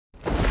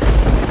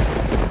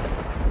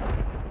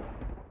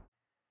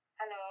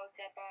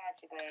siapa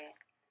cibai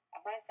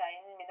amai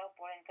sain mino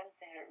polen kan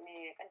seher mi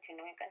kan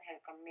thinoi kan her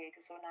kam mi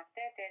Thusuhnak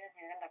te nan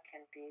her kan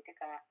rakhen pi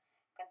tika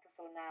kan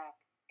Thusuhnak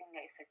in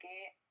ngai saki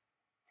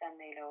chan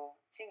nei lo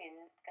chingin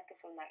kan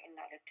Thusuhnak in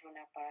na le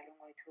thuna pa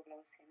lungoi thuk lo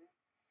sim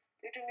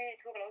tu mi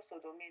thuk lo su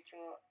do mi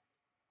chu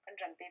kan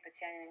ram pe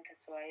pathian in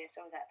khaswai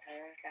chau za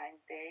thar lain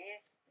pe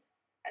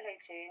alai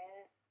chen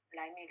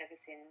lai mi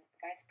lagasin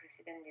Vice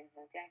President din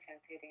hong tiang khang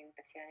the din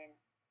pathian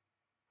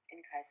in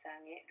khai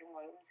sangi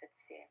lungoi set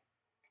se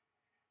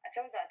a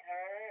chau za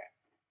thar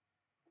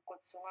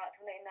kot sunga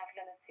thuna ina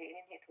flana se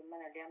in hi thum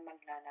man aliam man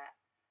lana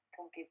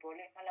Phungki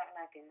poli malak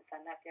na kin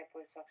sana pya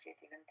poi swak che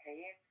ti kan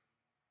thei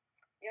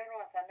ya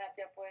ro sana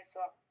pya poi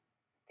swak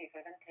ti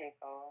kan thei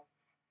ko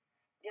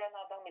ya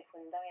na dang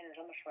miphun dang in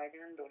ram shwai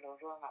din do lo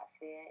ruangah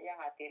se ya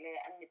nga ti le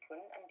an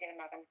miphun an ge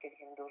na kan kil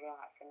him do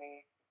ruangah se me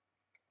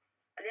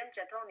aliam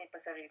cha thong ni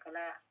pasari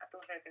khala atu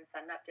ve kan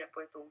sana pya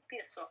poi tum pi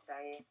swak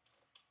dai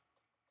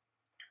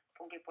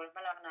Phungki pol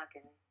malak na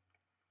kin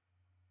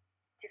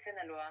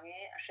tisena luangi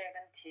a she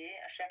kan thi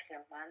a she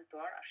khliam man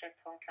tor a she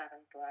thong tla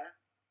kan tor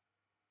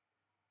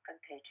kan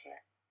thei the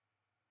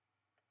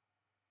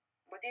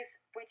Buddhist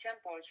pui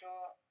canpual chu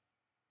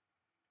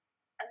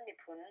an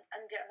miphun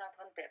an biaknak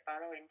thon pe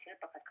paro in thil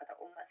pakhat khat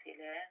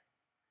asile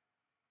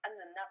an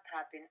nun nak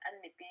thapin an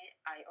mipi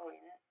ai o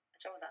in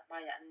chawza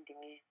maya an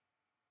dingi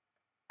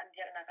an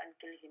biaknak an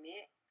kil himi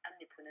an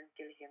miphun an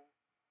kil him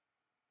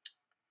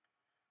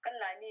kan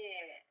lai mi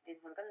din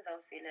hun kan zau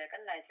sile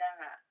kan lai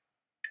tlanga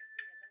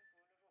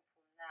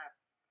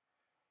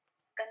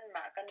kan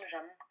ma kan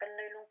ram kan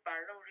leilung par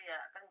lo ria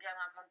kan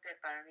biaknak thon pe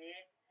par mi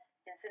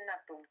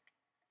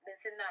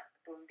bensin nak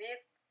tum big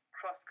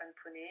cross kan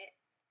phuni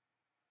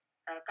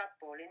alka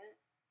pawlin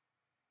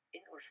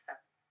in ursak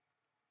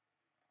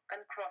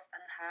kan cross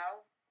an how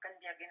kan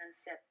biak in an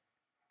set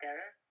ter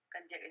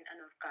kan biak in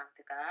an urkang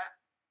tika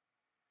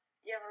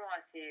yang ronga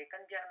si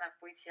kan biak nak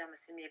pui thiam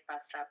asimi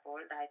pastra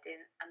pawl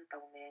daiten an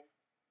tawmen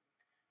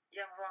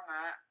yang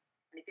ronga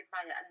mipi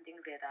maya an ding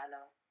ve da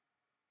lo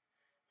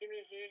himi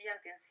hi yang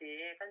tin si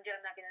kan biak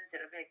nak in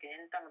zerve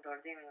ken tang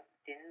dor ding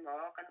tin mo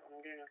kan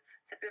ding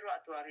sapiro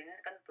atwarin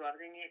kan twar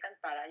dingi kan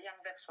para yang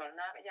vek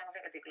solna yang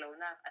vek adik lo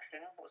na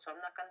athleng bu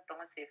somna kan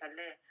tonga se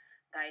khalle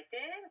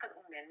daiten kan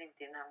men ning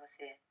tin na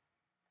se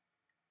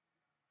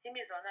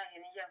himi zona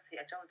hin yang si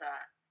achawza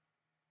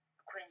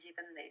khwenji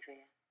kan nei ve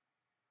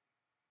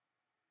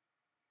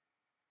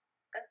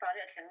kan pare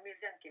athleng mi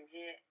ziang kim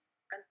hi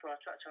kan twar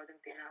chwa chaw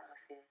ding tin na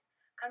se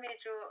khami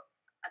chu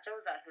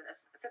achawza hun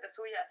set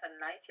asuya san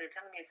lai thil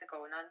thlang mi se ko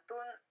nan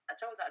tun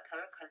achawza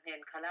thar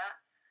khalnen khala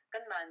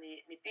kan mani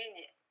mipi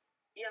ni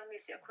yang mi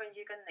se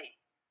khwenji kan nei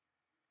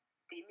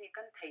ti mi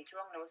kan thei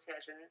chuang lo se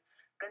chun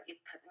kan it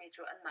that mi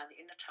chu an mani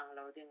in thang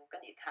lo ding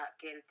kan i tha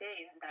kelte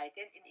in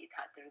daiten in i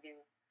tha ter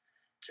ding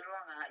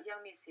chuanga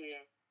yang mi se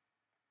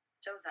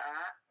chawza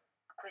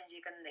khwenji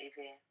kan nei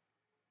ve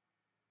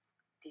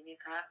ti mi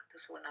kha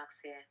Thusuhnak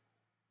se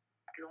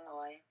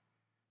lungoi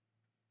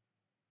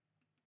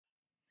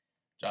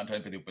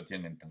Jantan pedu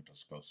patien nen tang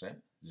tas ko se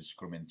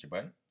discrimin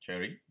chibai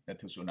cherry na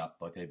Thusuhnak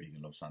to the big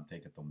lo san the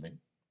ka tom ding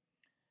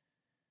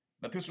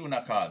na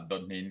Thusuhnak ka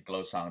dot nin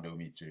klo sang do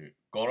mi chu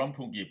KAWLRAM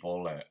Phungki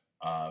pawl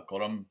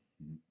KAWLRAM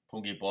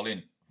Phungki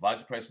pawlin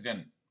Vice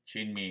President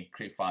Chinmi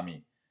Krifami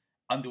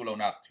andulo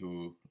nak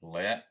to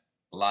le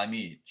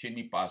lami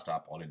Chinmi pasta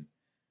pawlin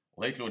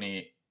lately ni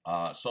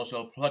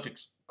social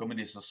politics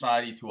community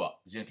society to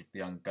ziang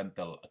tiang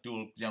kantel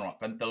atul general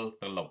kantel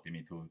terlaw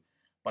timi to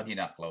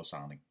patinak klo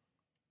sang ding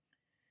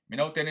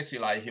Mino tenisi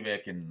lai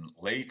hivekin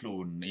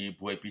leitlun ni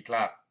buai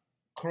pitlak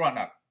Kawhran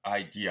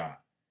idea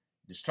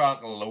the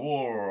struggle the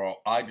war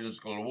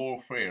ideological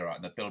warfare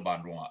na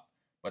telban runga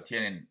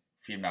patienin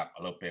filmnak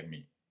alo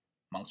pemi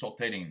mangsok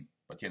trading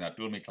patiena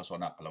tulmi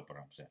Thusuhnak alo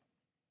paramse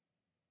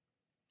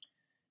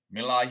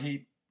milai hi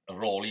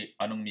roli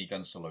anung ni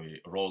kan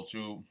soloi rol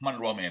chu man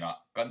romena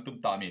kan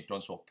tum tami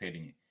transok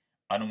trading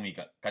anung ni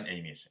kan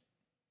emis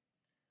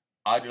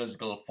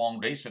ideological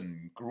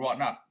foundation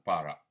Kawhran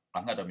para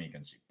angadami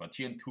kan si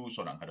patien thu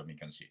son angadami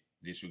kan si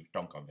jisu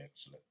tong kam vek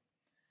sle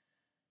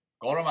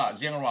KAWLRAM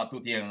ziangah tu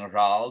tiang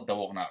ral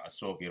dawok na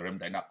asoki rem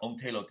dai na ong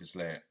thelo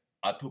tisle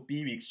athu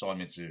pi week son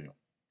mi chu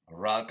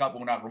ral ka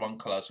pung na ruang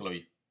khala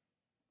sloi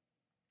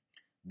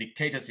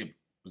dictatorship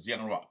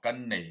ziangah kan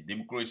nei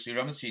democracy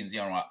ram sin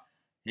ziangah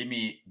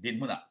himi din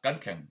muna kan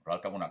khleng ral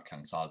ka muna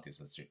khleng sal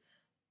tis chu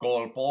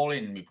kol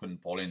pawlin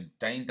miphun pawlin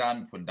tain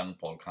dan phun dang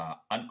pol kha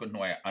an kun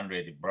noi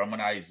unready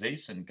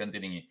brahmanization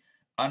continuing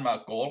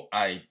anma goal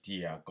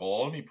idea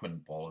goal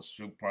miphun pawl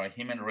super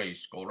human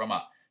race KAWLRAM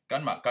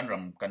kan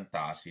ram kan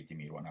ta si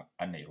timi ruanak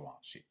anei ruang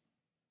si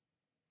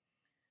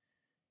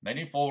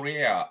 94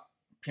 ria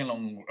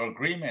pinlong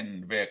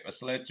agreement vek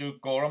asletu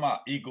KAWLRAM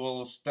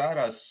equal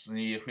status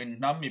ni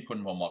hinnam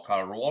miphun momo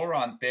ka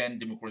roran ten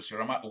democracy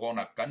rama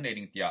wona kan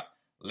neding tia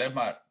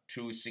lema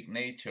two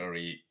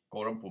signatory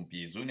KAWLRAM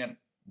pumpi junior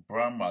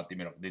Burma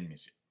timirak din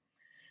misi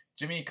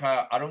Jimmy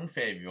ka arung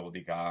fevio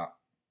diga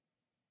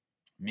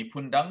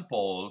miphun dang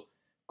pawl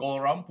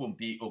KAWLRAM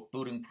pumpi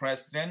ukturing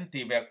president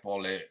tibek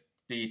pole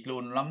ตีตลุ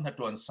นล้ำทั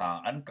ดวนสาง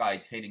อันกาย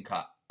เทดิงค่ะ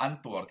อัน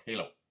ตัวเท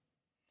ล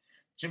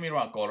จะมี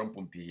ว่ากอรม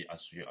ปุ่มพีอา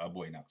ศัยอบ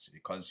วยนักสิ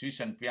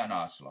constitution พิจารณา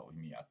สลาว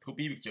มีทุบ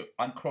ปีวิจุ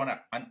อันโครนัก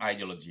อัน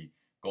ideology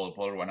กอลพ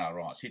อลวันาร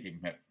อสิทิม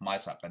เฮไม่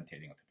สักกันเท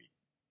ดิงทุบปี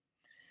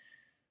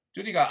จุ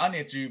ดที่ก็อัน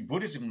นี้จูบุ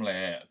ริสมเลย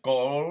กอ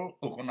ล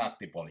อุกนัก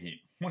ติปอลฮี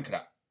มุ่งขร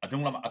ะดุ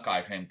งลำอากาศ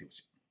แห่งติว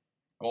สิ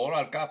กอล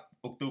อัลกับ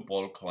อุกตุปอ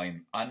ลคลาย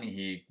อัน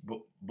นี้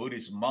บุริ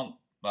สมัง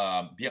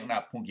บิากนั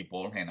กPhungkiปอ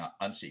ลเห็น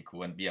อันสิคุ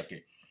อันบิาก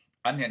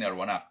อันเห็น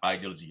วันนัก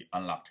ideology อั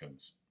นลักเทอม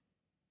ส์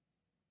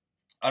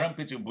Aram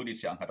pichu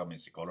Buddhist yang kata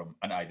mesti kolam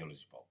an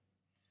ideology pol.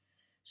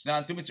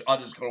 Senan tu pichu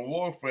others kalau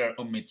warfare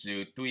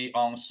umitu tui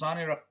ang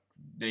sani rak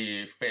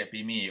de fe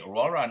pimi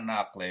rora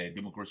nak le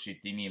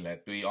demokrasi tini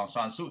le tui ang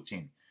san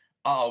sucin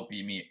au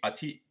pimi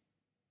ati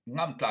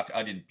ngam tlak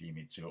adin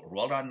pimi tu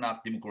rora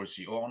nak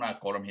demokrasi orang nak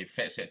kolam he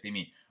fe set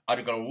pimi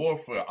ada kalau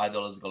warfare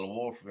ideological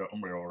warfare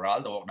ral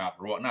do nak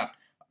ro nak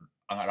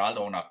ral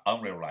do nak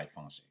life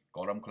fangsi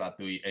kolam kala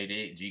tui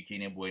ade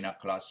jikini boy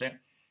nak kelas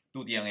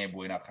tu dia ngai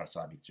buai nak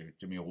khasa bicu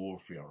cumi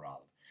warfare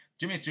ral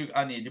cumi cuk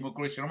ani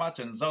demokrasi ramah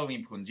chen zau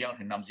miphun jiang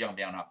hin nam jiang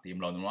biang nak tim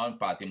lo nuang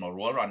pa tim lo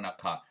rual ran nak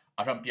kha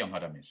aram piang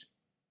hada mis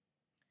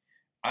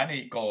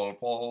ani call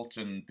paul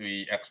chen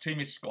tui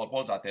extremist call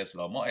paul zates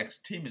lo mo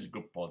extremist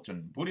group paul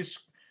chen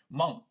buddhist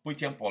monk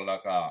puitiam paul la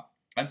ka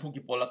an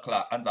Phungki paul la kla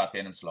an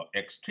zaten lo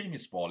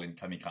extremist paul in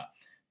kamika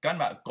kan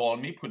ma call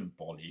miphun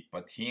paul hi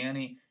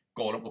pathiani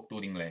กอลปกตัว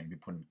ดิ่งเลยมี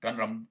ผลการ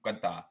รำกัน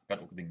ตาการ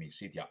อุกดิ่งมี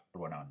สิทธิ์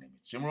รัวนานเนี่ย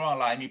จำนวน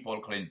ลายมีพอล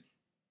คลิน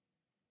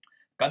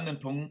การนั้น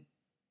พุ่ง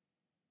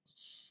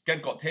การ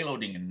เกาะเทโล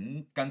ดิ่ง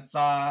การ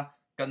จ้า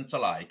การส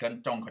ลายการ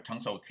จองกระชัง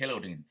เสาเทโล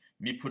ดิ่ง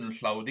มีผลเ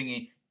หล่าดิ่ง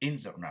อิน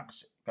เซอร์นัก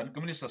ส์การคอม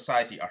มิวนิสต์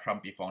society อารัม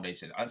ปีฟาวเด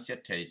ชั่นอันเสีย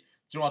เท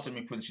จนว่าจะ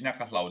มีผลสินัก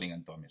เหล่าดิ่งอั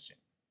นตัวมีสิ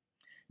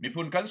มีผ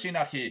ลการสิ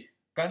นักที่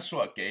การส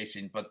วดเก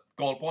สินปัด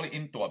กอลพอลอิ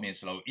นตัวมี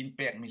สโลอินแพ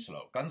กมีสโล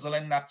การแสด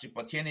งนักจิป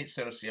เทียนิเซ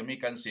อร์เซียมี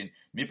การสิน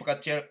มีประกาศ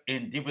เจอ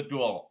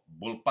individual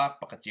บุลปัก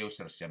ประกาศเจอเซ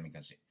อร์เซียมีก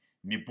ารสิน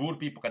มีบูร์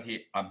ปีประกาศที่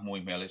อัมมวย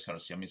เมลเซอ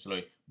ร์เซียมีสโล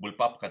บุล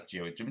ปักประกาศเจ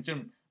อจุดจุด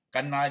ก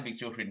ารนายบิก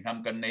จูรินท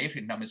ำกันใน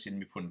รินทำมีสิน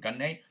มีผลกัน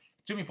ใน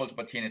จุดมีพอลจิป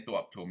เทียนิตัว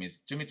อับถูมิส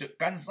จุดมีจุด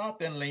การซาเ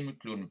ตนเลยมี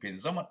คลุนมีเป็น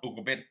สมัติอุก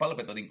เบตพัลเบ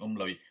ตติง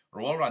เลย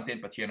รัวรันเตน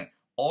ปเทียน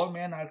all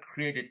men are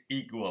created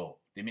equal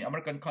ที่มี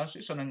American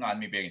Constitution งาน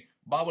มีเป็น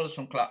บาเบิลส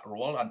งครามรั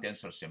วรันเตน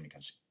เซอร์เซียมีกั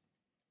นสิ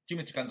จิ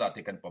มิกันจะ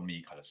ติกันปมี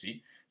ขลัสิ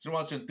ส่ว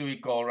นส่วนตุย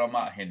กอราม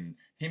าเห็น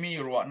ฮิมี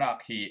รัวนั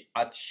กฮี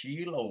อัดชิ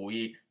โล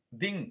วี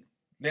ดิ้ง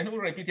เรียนรู้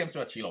อะไรพี่เทียมส่ว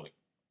นอัดชิโลวี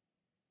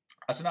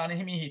อาสนะนี้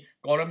ฮิมี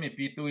กอรามี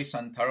ปีตุยสั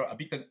นทาร์อ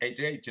ภิกัน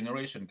8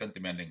 generation กัน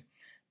ที่มันดึง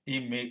อิ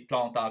มีกล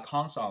องตาข้า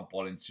งสองพอ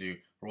ลินซู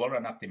รัว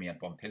นักที่มีอัน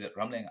ปอมเทศ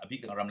รำแรงอภิ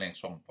กันรำแรง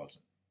ส่งพอลิ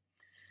น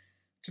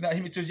ฉะนั้น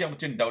ฮิมีจุดยังมั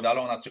นดาวดาวล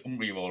องนักจะ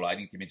รีวอลไล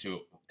น์ที่มีจุด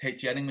เท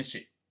เจียนึงไม่ใ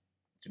ช่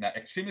ฉะนั้น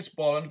extremist บ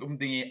อลนั้นก็มัน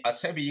ดีอา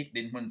ศัยบิก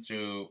ดินมันจู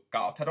ก่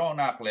าวทารอ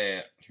นักเลย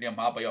เลี้ยง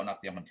มาไปเอานัก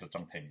เดียมันเที่ยวจั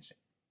งเทมิสิ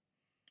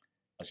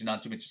ฉะนั้น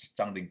จูมี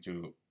จังดิ่งจู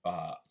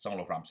จังโ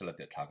ลรามเสล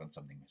ติทากัน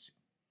จังดิ่งมิสิ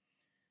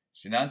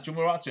ฉะนั้นจู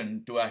มีว่าจน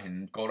ตัวเห็น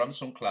กอรัม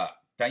สงขลา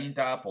ใจอินต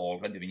าบอล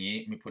กันดีนี้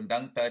มีพุ่นดั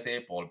งเตเต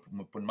บอล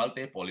มีพุ่นมัลเต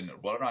บอลอิน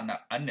รัวรันนัก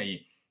อันนี้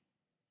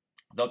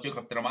เราจู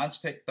กับตรมานส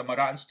เตตตมา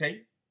รานสเตต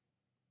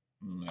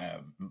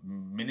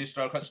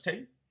minister กันสเตต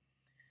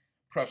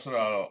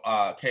professional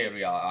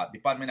career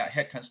department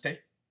head กันสเตต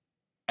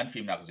อันฟิ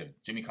ล์มนักจิ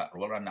จะมีข่าวรั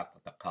วรันนัก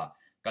ตักข่า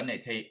กันใน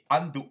ที่อั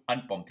นดูอัน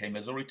ปอมเท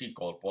majority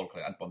กอลพอลคื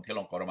ออันปอมเทล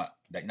องกอร์มา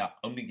ได้นัก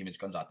ดิ่งที่มี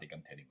กันจัดกั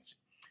นเทดิ่งมั้ง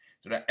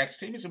ส่วน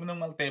extremist มัน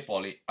มัลเตปอ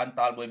ลีอัน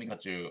ตัลบวยมีข่าว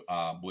จู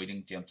บวยดิ่ง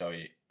เจียมใจ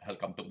เฮล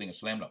คัมตุกดิ่งอิ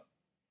สลามแล้ว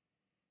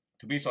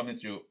to be something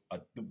จู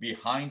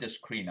behind the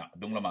screen อ่ะ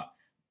ดุงละมา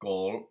กอ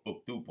ลอุก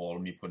ตูปอล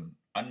มีผล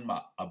อันมา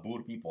อบู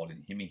ร์ปีปอลิน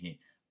ฮิมิฮิ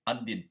อัน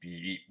ดินปี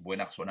บวย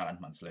นักส่วนนักอัน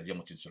มันสลายยัง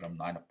มุจิตสุราม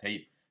นายนักเทย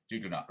จู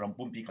ดูนะรำ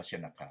ปุ่มปีขัดเช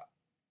นนักข่า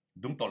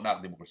ดุงตอนัก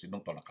ดิโมคราซีดุ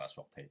งตอนักคลาส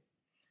วกเทย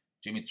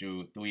จิมิจู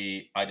ตุย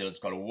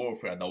ideological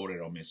warfare ดาวเรอ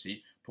ร์เมซี่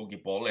Phungki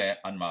ปอลเล่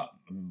อันมา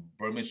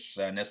Burmese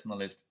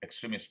nationalist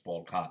extremist ปอ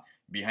ลค่ะ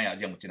behind อาเ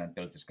ซียนมุจินันเต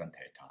ลติสกันเท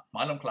ท่ามา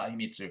ลำคลาฮิ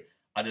มิจู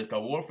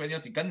ideological warfare ยั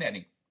งติกันเนี่ย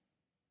นี่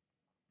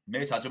ไ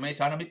ม่ใช่จะไม่ใ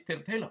ช่นะมิตร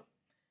เทล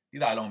ที่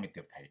ได้ลองมิตร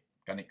เท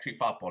กันนี่คริ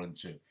ฟ้าปอล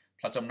จู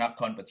ถ้าจำนัก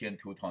คนประเทศ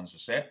ทูทอนสุ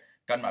ดเส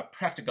กันมา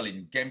practical in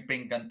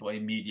camping กันตัว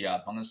media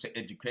บางเส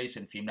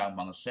education ฟิล์มนัก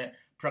บางเส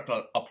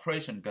practical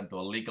operation กันตัว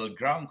legal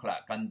ground คลา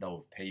กันตัว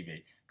เทวี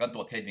กันตั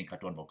วเทวิงขั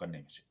ดวันบอกกันเ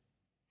นี่ยสิ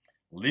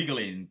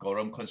legally ก็ร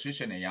วม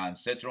constitution เนี่ยยัน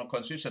เสร็จรวม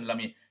constitution แล้ว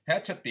มีเห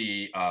ตุที่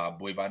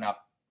บวยบานัก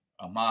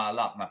มา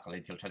ลักนักอะไร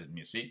ที่เราจะ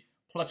มีสิ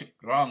political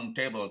ground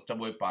table จะ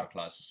บวยปาร์คล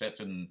าสเสร็จ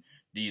จน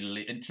the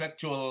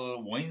intellectual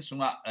wings ส่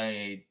งไอ้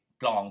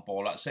กลองพอ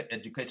ละเสร็จ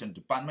education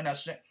department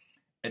เสร็จ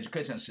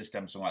education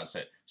system ส่งเส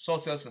ร็จ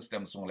social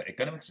system ส่งเลย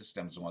economic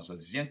system ส่งเสร็จ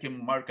เรื่องที่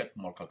market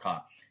มอลค่า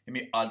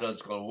มี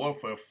ideological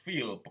warfare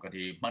field ปก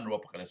ติมันรัว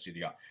ปกติสิเ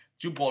ดีย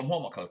จุบอลหัว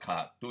มาคัลค่า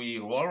ตุย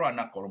รัวรัน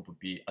นักกอลุ่ม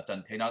ปีอาจาร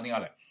ย์เทนานี่อะ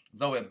ไร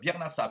จะเว็บเบียก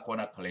นักสากล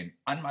นักเคลน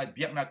อันไม่เ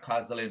บียกนักคา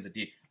ซาเลนจะ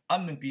ที่อัน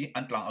หนึ่งปีอั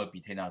นกลางเอาปี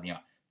เทนานี่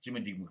จิมั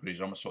นดิมกรีจ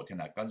รามาสวดเท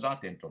นากันจะ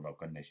เต็มตัวเรา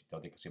กันในสิท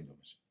ธิ์เด็กเสียมดู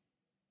มั้ย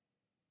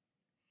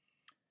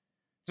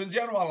จนเ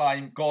จ้าว่าลาย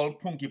กอล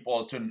พุ่งกี่ปอล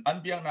จนอัน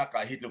เบียงนัก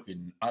ฮิตลูกิ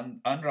น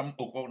อันรำ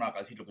อุกนัก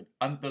ฮิตลูกิน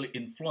อันตัว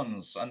อินฟลูเอน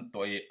ซ์อันตั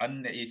วอัน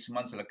เนี่ยอิส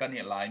มันสลักกันเ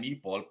นี่ยลายมี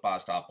ปอลพา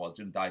สต้าปอลจ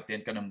นได้เต็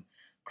นกัน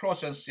cross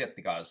and set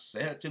ติกาเส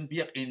จนเบี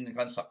ยกอิน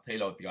กันสักเท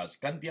โลติกา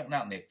กันเบียกนั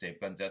กเน็กเจ็บ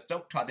กันจะเจ้า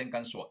ท่าเต็นกั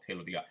นสวดเทโล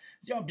ติกา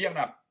จะเบียก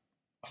นัก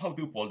how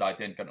to ปอลได้เ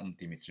ต็นกัน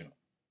ติมิจุ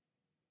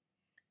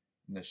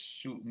น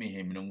สุมีเห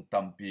มนุงตั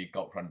มปีเก่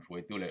ารันรว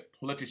ยตัวเลย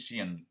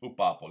politician อุป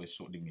าปอลิ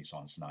สุดิ่งมีสอ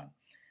นสนาน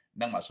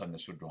นั่งมาสอนน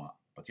สุดดวง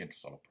ปฏิเสธ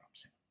สารพรามเ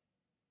ซ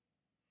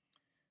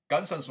กั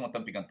นสันสมตั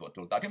มปีกันตัว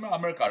ตัวแต่ที่มันอ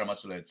เมริกาเรามา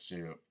สุดเลย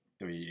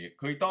ตัวเ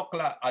คยตอก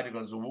ละอะไร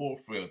กันจะ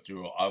warfare ตั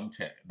วอัมเท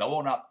ดาว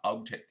นักอัม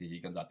เทที่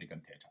กันจะติกั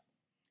นเทถะ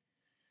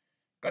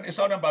กันอิส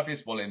ราเอลบัพติส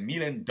ต์บอกเลย$1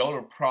 million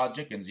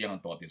project กันยั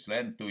งตัวที่เล่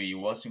นตัว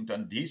วอชิงตั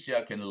นดีซี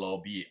กัน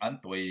lobby อัน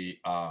ตัว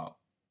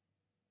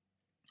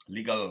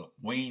legal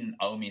win เ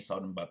อามีอิสรา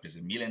เอลบัพติสต์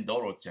$1 million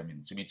จะ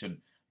มีจน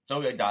เจ้า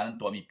ใหญ่ด้าน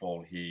ตัวมีพอล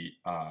ที่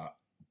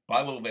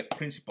Bible เวก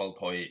principle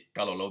ถอยก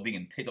ารเราดิ้ง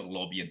ที่ต้อง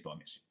lobby อันตัว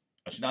มีสิ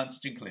ฉะนั้นจ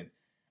ริงๆเลย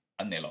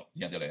อันนี้เรา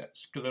อย่างเดียวเลย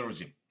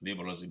secularism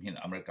liberalism หิน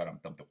อเมริกาเรา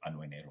ตั้งตัวอันไ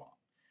ว้ในรวง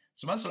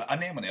สมัยนั้นอัน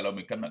นี้มันเรา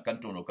มีกัน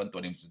ตัวนี้มันตั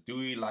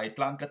วไล่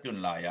ตั้งกันตัว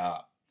ไล่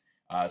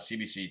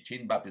CBC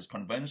Chin Baptist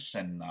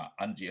Convention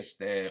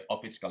NGST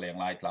Office ก็เลี้ยง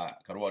ไล่ละ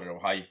กระว่าเรา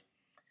ให้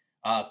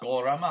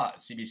KAWLRAM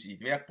CBC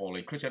เรียก Paul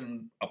Christian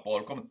Paul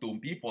ก็มันตุ้ม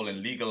ปี Paul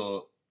Legal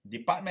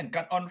Department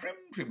กัน on rim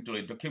ตัว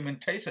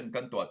documentation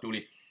กันตัว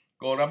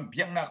KAWLRAM เ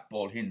บียงนัก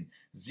Paul หิน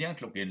เสียง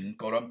ทุกิน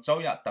KAWLRAM เจ้า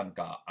อยากตั้งก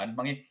าอัน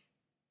มังงี้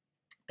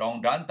ตรง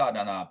ด้านตาด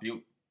านาพิว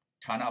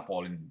ฐานะ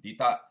Paul ดี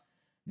ตา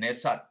เน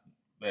สัต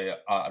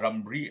รัม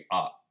รี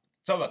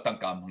เจ้าตั้ง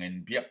การเงิน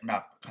เบียกนั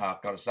กข่า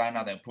กระแสน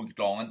าแต่พุ่งก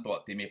ลองอันตัว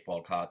ที่มีปอล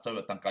ข่าเจ้า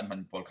ตั้งการมั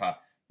นปอลข่า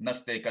นัส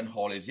เตกันฮ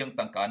อลเลยยัง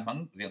ตั้งการมัง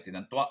ยังติ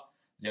นันตัว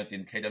ยังติ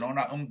นเคดัน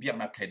นักเบียก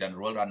นักเคดัน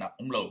รัวรันนัก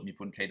เหล่ามี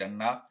พุ่นเคดัน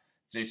นัก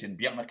เจสันเ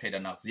บียกนักเคดั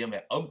นนักยังแบ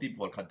บที่ป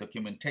อลข่า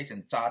documentation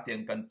จ้าเตียง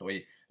กันตัว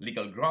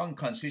legal ground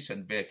constitution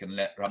เบกันแ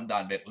ละรัมดา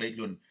นเบกเล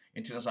จุน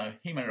international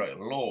human rights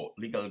law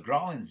legal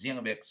ground ยัง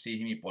เบกซี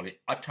มีปอล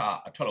อัฐา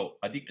โล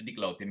อดิก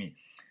เหล่าที่มี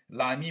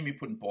ลายมี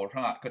พุ่นปอลทั้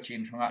งกระชิน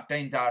ทั้งแต่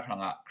งดาทั้ง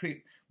คริ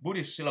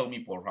Buddhist เรามี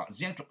ปอลระเ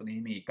จียงทุกนี้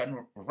มีกัน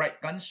ไร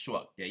กันสว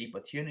กแก่อีปร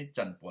ะเทศนี้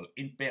จันปอล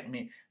อินเปกมี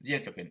เจียง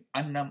ทุกนี้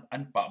อันนำอั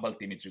นปะบัล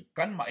ติมิจุ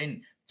กันมาอิน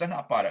จันอ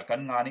าปาระกั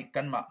นงานิ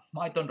กันมาไ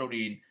ม่ต้นเรา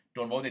ดินต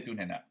อนวันนี้ตุนเ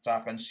ห็นนะจาก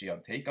กันเสีย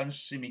เทกัน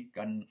ซิมิ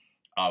กัน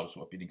เอาส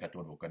วกปีดินกันตอ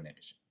นวันกันเนี่ย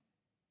มิ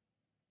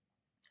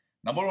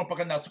นับวันประ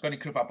กันนักสุกัน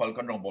คริฟาปอล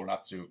กันรองบอลนั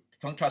กสุ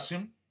ทั้งชาซิ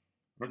ม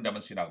รุ่นดามั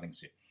นสินักดึง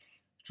สิ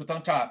ชุดทั้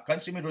งชากัน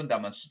ซิมิรุ่นดา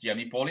มันเจีย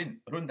มีปอลิน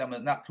รุ่นดามั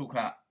นนักทุก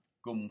ข์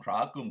กุมครา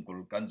กุมกุล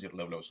กันจิตเ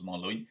ลวๆสมอง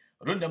ลอย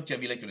รุ่นดำเชีย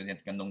มีเล็กอยู่ใน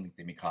กันนง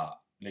ที่มีค่า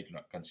เล็กอยู่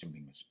กันซิม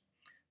ดิ้งมั้ย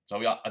เจ้า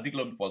อย่าอดีต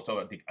ลมพอลเจ้า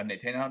อดีตอันนี้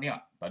เท่านั้นเนี่ย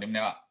ตอนนี้เ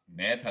นี่ยเ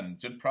นทัน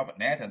จนพระ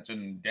เนทันจน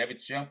เดวิด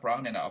เชียงพรัง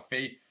เนี่ยนะเฟ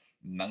ย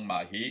นังมา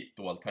ฮี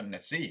ตัวคันเน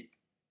ซี่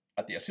อ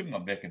ดีตซิมง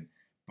ำเบกัน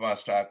ภา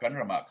ษากัน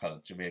รำมาขัล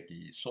จะเบกี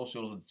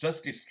social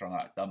justice ตรงอ่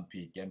ะตั้มพี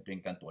แคมปิ้ง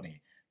กันตัวนี้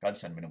กัน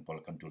สันเป็นองค์พอล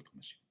กันทุก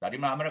มั้ยตอนนี้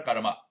มาอเมริการ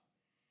ำมา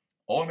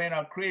all men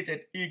are created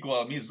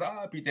equal มีซา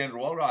พิเตน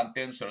รัวรันเต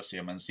นเซอร์เซี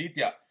ยมันซิต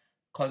ยา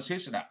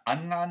consistent อัน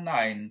งานนา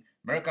ย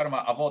เมื่อการมา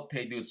อวดเท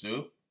ดูซู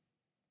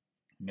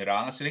มีร่า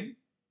งสิ่ง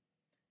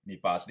มี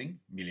ภาษาสิ่ง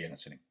มีเลี้ยง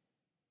สิ่ง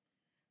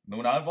นู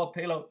นอวดเท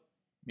โล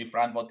มีฟร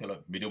านวดเทโล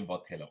มีดุมว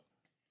ดเทโล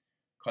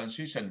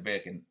consistent เว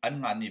กันอัน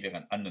งานนี้เวกั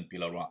นอันนั้นพิ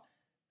ลาว่า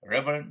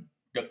Reverend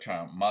Dr.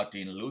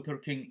 Martin Luther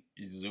King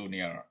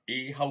Jr.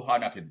 เขาหา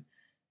นักกิน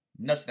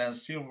National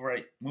Civil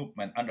Rights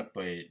Movement อันดับ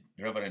ตัว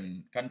Reverend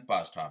กันพา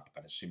สต้ากั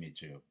นสิมิ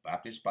จู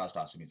Baptist พาสต้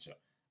าสิมิจู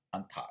อั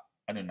นท่า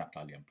อันนั้นนักล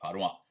าเลียมพา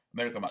รัวอเ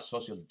มริกามา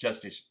social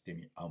justice ที่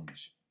มีเอาไม่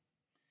ใช่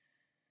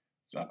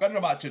ส่วนกันเร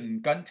ามาจน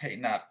กันเท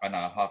นักอันน่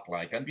าหักไหล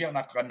กันเบียก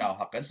นักกันน่า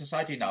หักกัน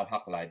society น่าหั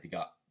กไหลที่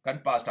ก็กัน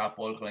พาสต้าพ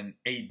อลกัน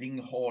aiding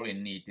hall in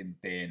นี่ติน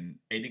เตน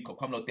aiding ของ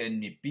ความเราเตน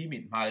มีปีมิ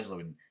ดไฮส์เล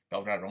ยกั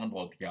บเราร้องบ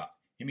อลที่ก็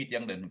ที่มีเตีย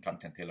งเดินกัน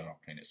เทนเทเลอ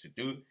ร์กันเนี่ยสิ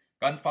ตัว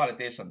กันฟาเลเ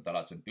ตสันตล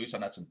าดจนตัวส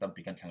นับสนุนตั้ม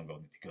ปีกันทางเรา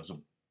เนี่ยที่ก็ซุ่ม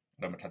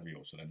เรามาทัดวิว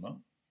สุดเลยมั้ง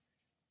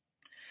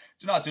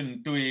ฉะนั้นจน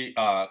ตัว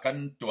กัน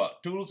ตัว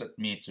tools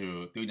มี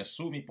ตัวเนี่ย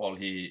สู้มีพอล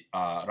ที่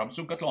รำ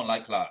สู้กันลองไล่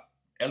คลา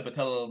เอลเบเท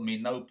ลมี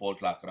น่าพอล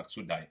คลากรัก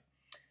สุดได้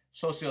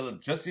social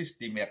justice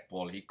ที่มีพอ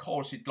ลที่คอ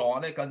ร์สิตลอง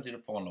ได้กันสิ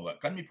ฟอนเลย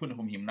กันมีพุ่น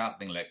หุ่มหิมนัก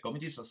ดึงเลย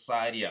community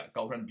society เข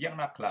าเรียนเบียง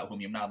นักคลาหุ่ม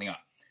หิมนักดึง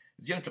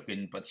ยังจะเป็น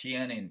ประเท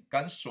ศนี้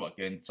กันสวด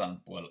กันจัง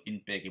พอลอิน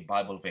เปก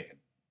Bible เวกัน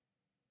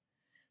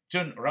จ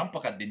นรำปร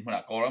ะกาศดินหุ่น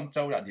ก็รำเ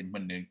จ้าละดิน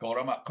หุ่นหนึ่งก็ร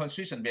ำ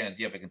constitution เบียงเ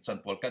จียเวกันจัง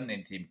พอลกันใน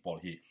ทีมพอล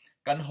ที่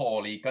กันฮอล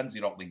ลีกันสิ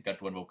รอกดึงกัน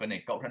ตัวโวกันใน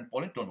เขาเรียนพอ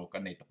ลตัวโวกั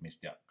นในตักมิส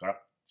เตียกรัก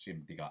ซิม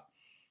ติกา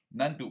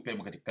นั่นตัวเป็น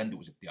มันก็กันดู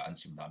สิเตียอัน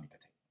ซิมดามิกั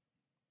น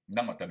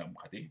นั่งมาแต่นั่ง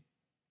ขัดที่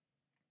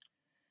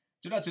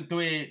จุดนั้นสุด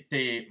ท้ายเต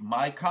ะไ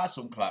ม้ข้าส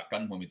งขลากั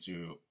นหัวมิจู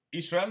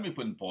อิสราเอลมี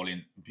พุ่นพอลิน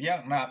เบีย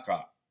กนัก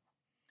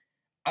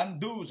อัน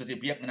ดูจะที่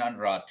เบียกนัน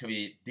รัฐวี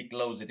ดิก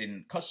ลาวจะที่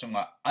ข้าสง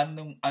อัน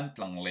นุ่งอันต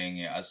ลังเลง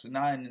อัน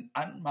นั้น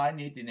อันไม้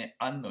นี้ที่เนี่ย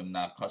อันนุ่ง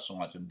นักข้าสง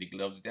จนดิก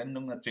ลาวจะที่อัน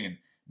นุ่งนักจริง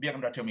เบียก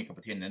นักเทมีกับป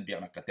ระเทศนั้นเบียก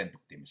นักกระเต็นตุ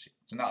กติมสิ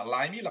ฉะนั้นล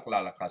ายมีหลัก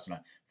ลักษณะ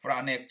ฟรา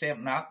เนกเจ็บ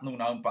นักนุ่ง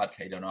น้ำปัดเท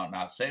ดนัก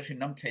นักเซฟิน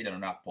น้ำเทด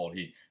นักพอ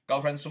ลี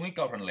Kawhran sungi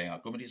Kawhran lenga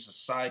community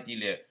society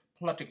le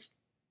politics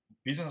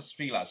business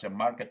field as a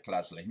market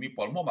class le mi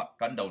pol mo ma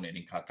kan daw ne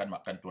ning kha kan ma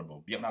kan ton bo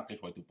biak na ke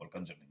hoi tu pol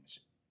kan jeng ning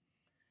si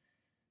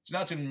chna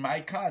chun mai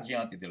kha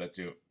jiang ti de la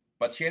chu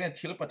pa chen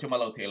thil pa thuma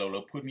lo the lo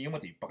phut mi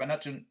mati pa kana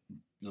chun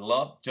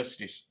love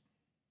justice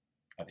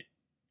adi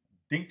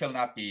ding fel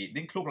na ki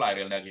ding kluk lai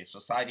rel na ki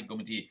society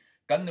community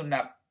kan nu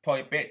nak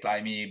phoi pe klai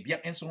mi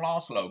biak in sung lo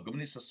slow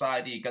community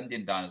society kan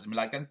din dan mi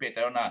lai kan pe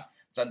ta na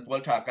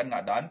canpual tha kan nga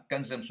dan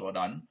kan zem so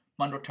dan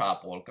มันรถชา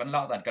ปอลกันเล่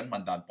าดันกันมั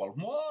นดันปอล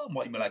มั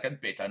วอิมลายกัน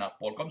เปิดนะ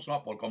ปอลก็สวม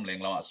ปอลก็เล็ง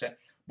เราเส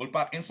บุลป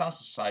ากอินสัน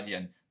สุสานยั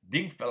น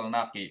ดิ้งเฟล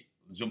นักกี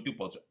จุ่มติว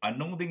ปอลอัน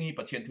นุ่งดิ้งฮี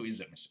ประเทศทุอินเ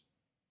ซมิส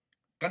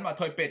กันมา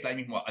ถอยเปิดไล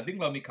มีหัวดิ้ง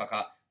เรามีขาข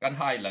ากัน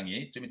หายหลังนี้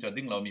จะมีจะ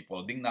ดิ้งเรามีปอ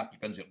ลดิ้งนักกี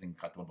กันเสียดิ้ง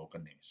ขาดตัวบอกกั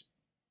นนี่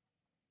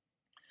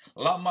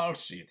ลามาร์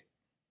ซี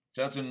จ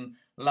ะจน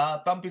ลา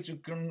ตั้มพิจุ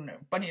กัน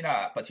ปัญหา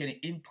ประเทศนี้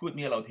อินพุต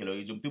มีเราเท่าไร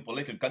จุ่มติวปอลเ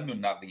ล็กกันนุ่น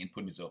นักดิ้งอินพุ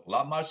ตมิโซลา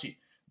มาร์ซี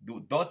ดู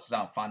ดอทจา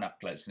งฟานัก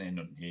คลาสใน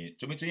นุ่นฮี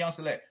จะมีจะยัง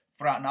สิเล่ฟ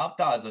รานาฟ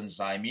ตาจันไซ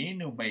มี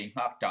นูไม่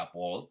หักตาป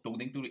อลตุง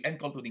ดิ้งตุงเอ็น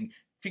คอลตุงดิ้ง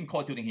ฟิงคอ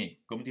ตุงดิ้งฮี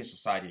คอมมิตี้โซ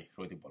ซายตี้ร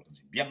วยที่ปอลกัน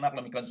สิเบียงนักเร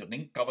ามีการจัดดิ้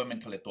ง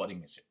government ทะเลตัวดิ้ง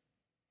มิสิ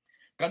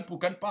กันผู้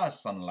กันป้า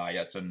สันลาย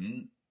จน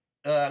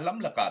ล้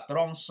ำละกะตร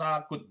องซา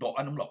กุดดอก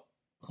อันนั้นหรอก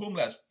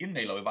homeless อินใน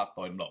เราไปวัด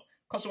ต่อยหรอก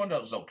เขาส่วนเรา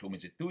จะคลุมมิ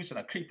สิตุยสน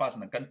ะครีฟ้าส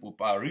นะกันผู้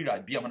ป้ารีไร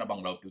เบียงมันบัง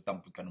เราตุตั้ม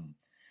ผู้กัน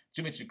จุ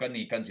ดมิสิกัน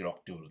นี่กันสิรอก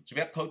ตูลจุด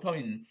เขาท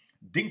วิน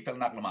ดิ้งเฟล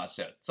นักละมาเส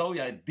เจ้าอ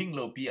ย่าดิ้งโล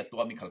ปีตั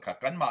วมีขลัก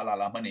กันมา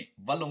ลามันนี่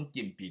วลง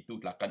กิมปีตุก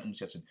ลักกันเ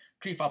สียจน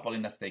ครีฟ้าพอลิ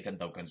นัสเตกัน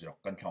เดากันสิรอก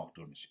กันข้าว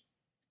ตูมิสิ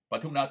ป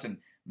ฐุมนาจน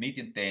นี่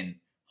ตินเตน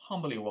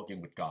humbly walking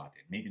with God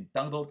นี่ติน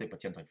ตั้งโดเตป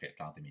เชียนถอยเฟ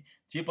กลางตัวมี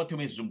ที่ปฐุ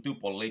มิซุ่มตู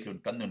พอลเล่น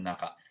กันนุนนั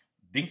ก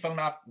ดิ้งเฟล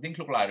นักดิ้งค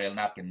ลุกลายเรล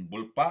นักกันบุ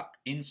ลปัก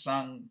อินซั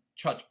ง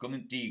church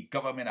community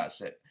government เ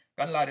ส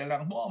กันลายเรลนั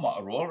กมัวมา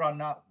รัวรัน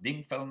นักดิ้ง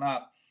เฟลนั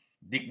ก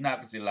ดิกนัก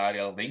สิลายเร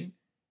ลดิ้ง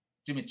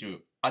จิมิจู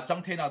อาจัง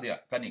เทนาเดีย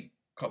กันอีก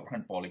ขับขั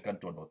นปอลิกัน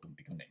จวนโดตุม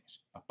พิกันเอง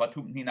ปัทุ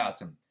มนี่น่า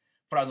จะ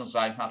ฟราซอนไซ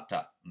ฮักตะ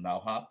นาว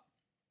ฮับ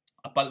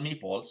ปัลมี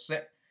ปอลเซ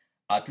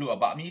อัตลูอั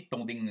บมีตร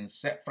งดิ่งเ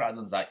ซฟราซ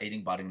อนไซเอดิ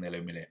งบาริงเนเล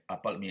มิเล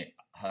ปัลมี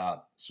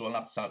ส่วนห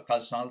ลักคั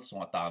ลซัลส่ว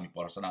นตามีป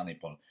อลสนาใน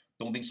ปอล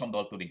ตรงดิ่งสมดอ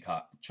ลตุดิ่งค่ะ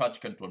church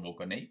กันจวนโบ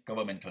กันเอง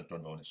government กันจว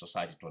นโบเอง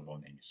society จวนโบ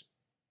เอง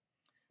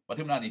ปั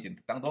ทุมนานี่ติด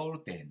ตั้งโดล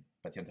เตน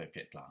ปัจจัยถอยเฟ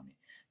ดกลางนี่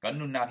กัน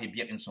นุนนาฮิเบี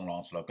ยอินสงลอง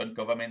สโลกัน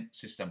government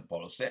system ปอ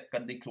ลเซกั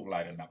นดิ่งคลุกลา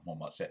ยระนักมอ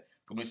มาเซ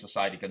community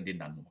society กันดิน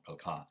นันมุข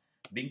ค่า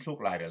ดิ้งคลุก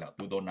ลายเลยละ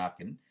ตูโดนั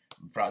กิน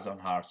ฟราซอน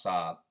ฮาร์ซา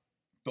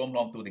ตัวมล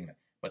อมตูดิ้งเลย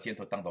ประเทศ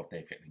ทุตั้งดอกเตะ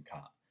เฟลิงค่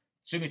า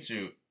ซึ่งมิจู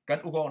กัน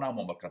อุกอนาหม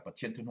บักกับประเ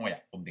ทศทุนหัวย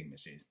ดิ้งไม่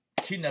ใช่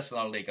ชินเนสน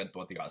าเลกันตั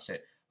วที่อาเซ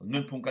นุ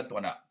นพุงกันตัว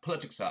น่ะ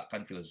politics กั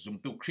นฟิลซุ่ม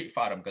ตูครีฟ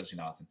าร์มกันสิ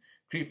นาสิ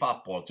ครีฟา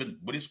ร์ปอลจน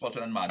บุริสปอลจ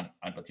นนั้นมัน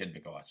อันประเทศเบ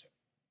กาวาเซ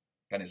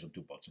กันในซุ่ม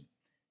ตูปอลจน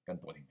กัน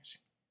ตัวดิ้งไม่ใช่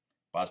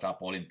พาสตา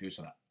ปอลินตุส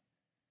นะ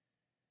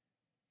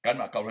กัน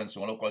มาKawhranส่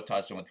ง local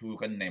church ส่งทู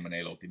กันในมันใน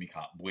โลกที่มีข่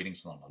าวบวยดิ้ง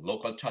สนอง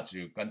local church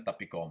กันตับ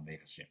ปีกอมเด็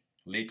กเสีย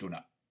เล็กลุ่น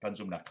กัน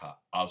ซุ่มนักข่าว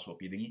เอาสว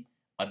ปีดิ้ง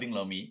อดิ้งเร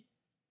ามี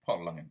พอ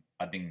ลังเงิน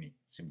อดิ้งมี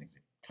ซิมดิ้ง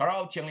ถ้าเรา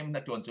เชียงลิมนั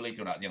ดจวนจุเล็ก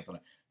ลุ่นอย่างตัว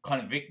นั้น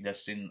convict the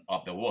sin of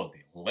the world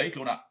เล็ก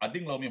ลุ่นอ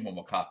ดิ้งเรามีหัว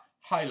มุข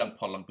ให้ลังพ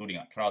อลังตัวดิ้ง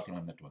ถ้าเราเชียง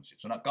ลิมนัดจวนสิ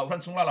ส่วนKawhran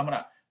ส่งละมัน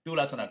ตัว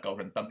ละส่วน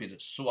Kawhranตั้มพิจ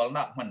สวล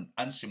นักมัน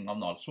อันซิมง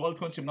ำนอลสวลท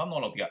วนซิมงำนอล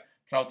เราที่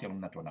ถ้าเราเชียงลิ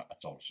มนัดจวน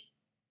Aizawlสิ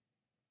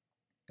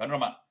กันเรา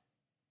มา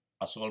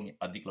Aizawlมี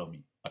อดิ้งเรามี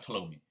อัตเร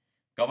ามี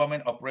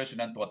government operation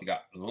อันตัวที่กะ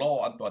law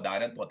อันตัวได้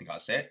อันตัวที่กะ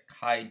เสกใค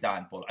รด่า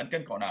นพอลอันกั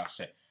นก่อนนักเส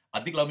กอ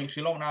ดีตเรามีชิ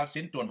ลองนักสิ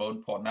นจวนบน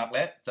พอนักแล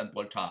ะจันพ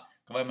อลชา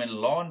government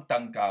law ตั้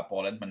งกาพอ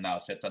ลอันมันนัก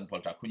เสกจันพอล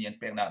ชาคุณยันเ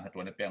ปียงนักจ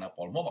วนเปียงนักพ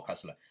อลมั่วมาคั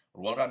สละ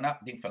รัวรันนัก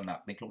ดิ้งเฟลนัก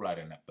ดิ้งคลุกลายเ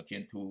รนักประเท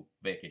ศทู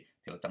เบกิ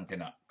ที่เราจังเท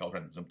นัก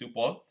Kawhranจมตูพ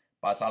อล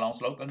ภาษาลองส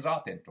โลกันซา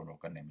เทนจวน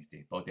กันเนี่ยมิสติ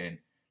ตัวเทน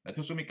และ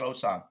ทุกสุมิกลาว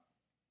สัง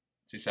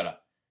สิเสละ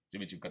จะ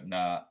มีจุดกันน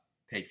า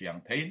เทียง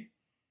เทน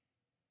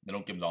ในล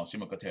งเก็บจองซิ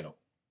มกเทโล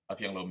อา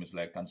ฟิยังเรามิสเล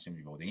กันซิม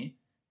วิโวดิ้ง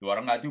ตัว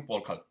รังอาดูพอ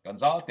ลขัดกัน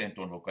ซาเทนจ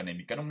วนกันเนี่ย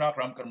มีกันนุ่มนัก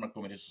รำกันมันคอ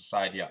มมิชชั่น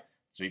society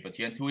จุยประเท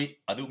ศทุย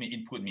อดูมี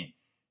input มี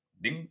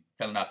ดิ้งเฟ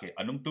ลนัก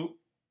อันนุ่มตุ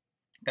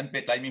กันเป็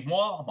ดไลมีหั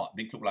ว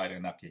ดิ้งทุกลายเร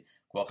นัก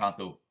ขวาข้าง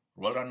ตัว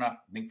รัวรันนัก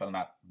ดิ้งเฟล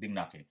นักดิ้ง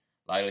นัก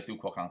ลายเลยตัว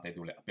ขวาข้างตัว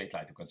ดูเลยเป็ดล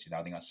ายตัวกันสินา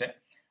ดิ้งอาเซ่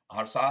ฮ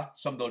าร์ซา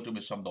สมดอลจุ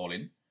มีสมดอลิ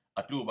น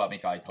อัตลูบามี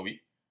กายทวี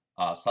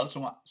สัลส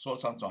งะโซล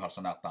สังจงฮาร์ซ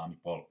นักตามี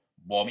พอล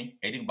บอมี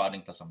เอดิ้งบาร์ดิ้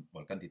งทัสมพอ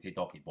ลกันที่เทต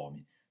อกีบอ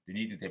มีที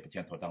นี้ที่เทปเชี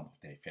ยนทอดัง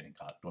ตัวเฟลิง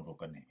ขาดจวน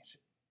กันเนี่ยสิ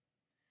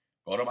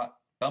ก็เรามา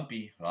ตั้มปี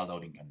รัลดาว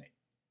ดิ้งกันเนี่ย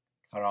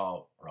คราว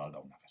รัลดา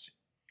วนักสิ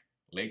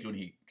เล็กลุ่น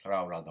ฮีครา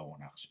วรัลดาว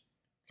นักสิ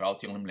คราวเ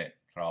ชียงลิมเล่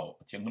คราว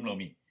เชียงลิมเรา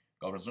มี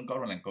Kawhranส่ง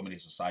Kawhranแหล่ง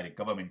community society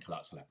government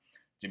class ละ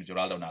จิมจุ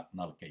รัลดาวนัก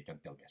เกี่ยกัน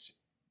เตลเวสิ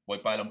ปอย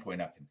ไปลำพวย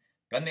นัก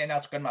กันเนี่ยนั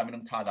กกันมามีน้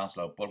องท่าจังส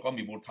ลอยพอลก็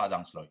มีบุตรท่าจั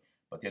งสลอย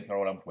ประเทศเรา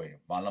ลำพวย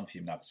วันลำฟิ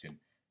ล์มนักสิน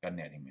กันเ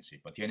นี่ยดิ้งไม่สิ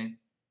ประเทศนี้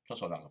ท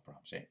ศนักละพร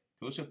ามเซ่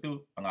ทุสุตุ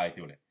อังไง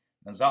ตัวเลย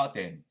นั่นซาเท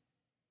น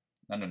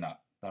นั่นน่ะ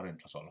ตาเรน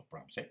ทศนักพร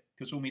ามเซ่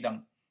ทุสุมีดัง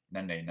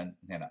นั่นเนี่ยนั่น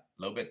เนี่ยนะ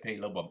เราเบ็ดเท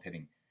เราบอมเท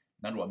ดิ้ง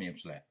นั้นว่ามีม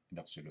สละ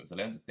ดักสุดจะเ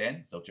ล่นจะเต้น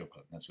จะจบกั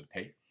นนั้นสุด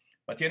ท้าย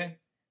ประเทศนึง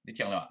ดิ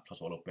ฉันละทศ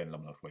วรรษเป็นล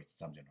ำดับรวย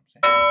จำเจนน้ำเ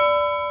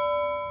ส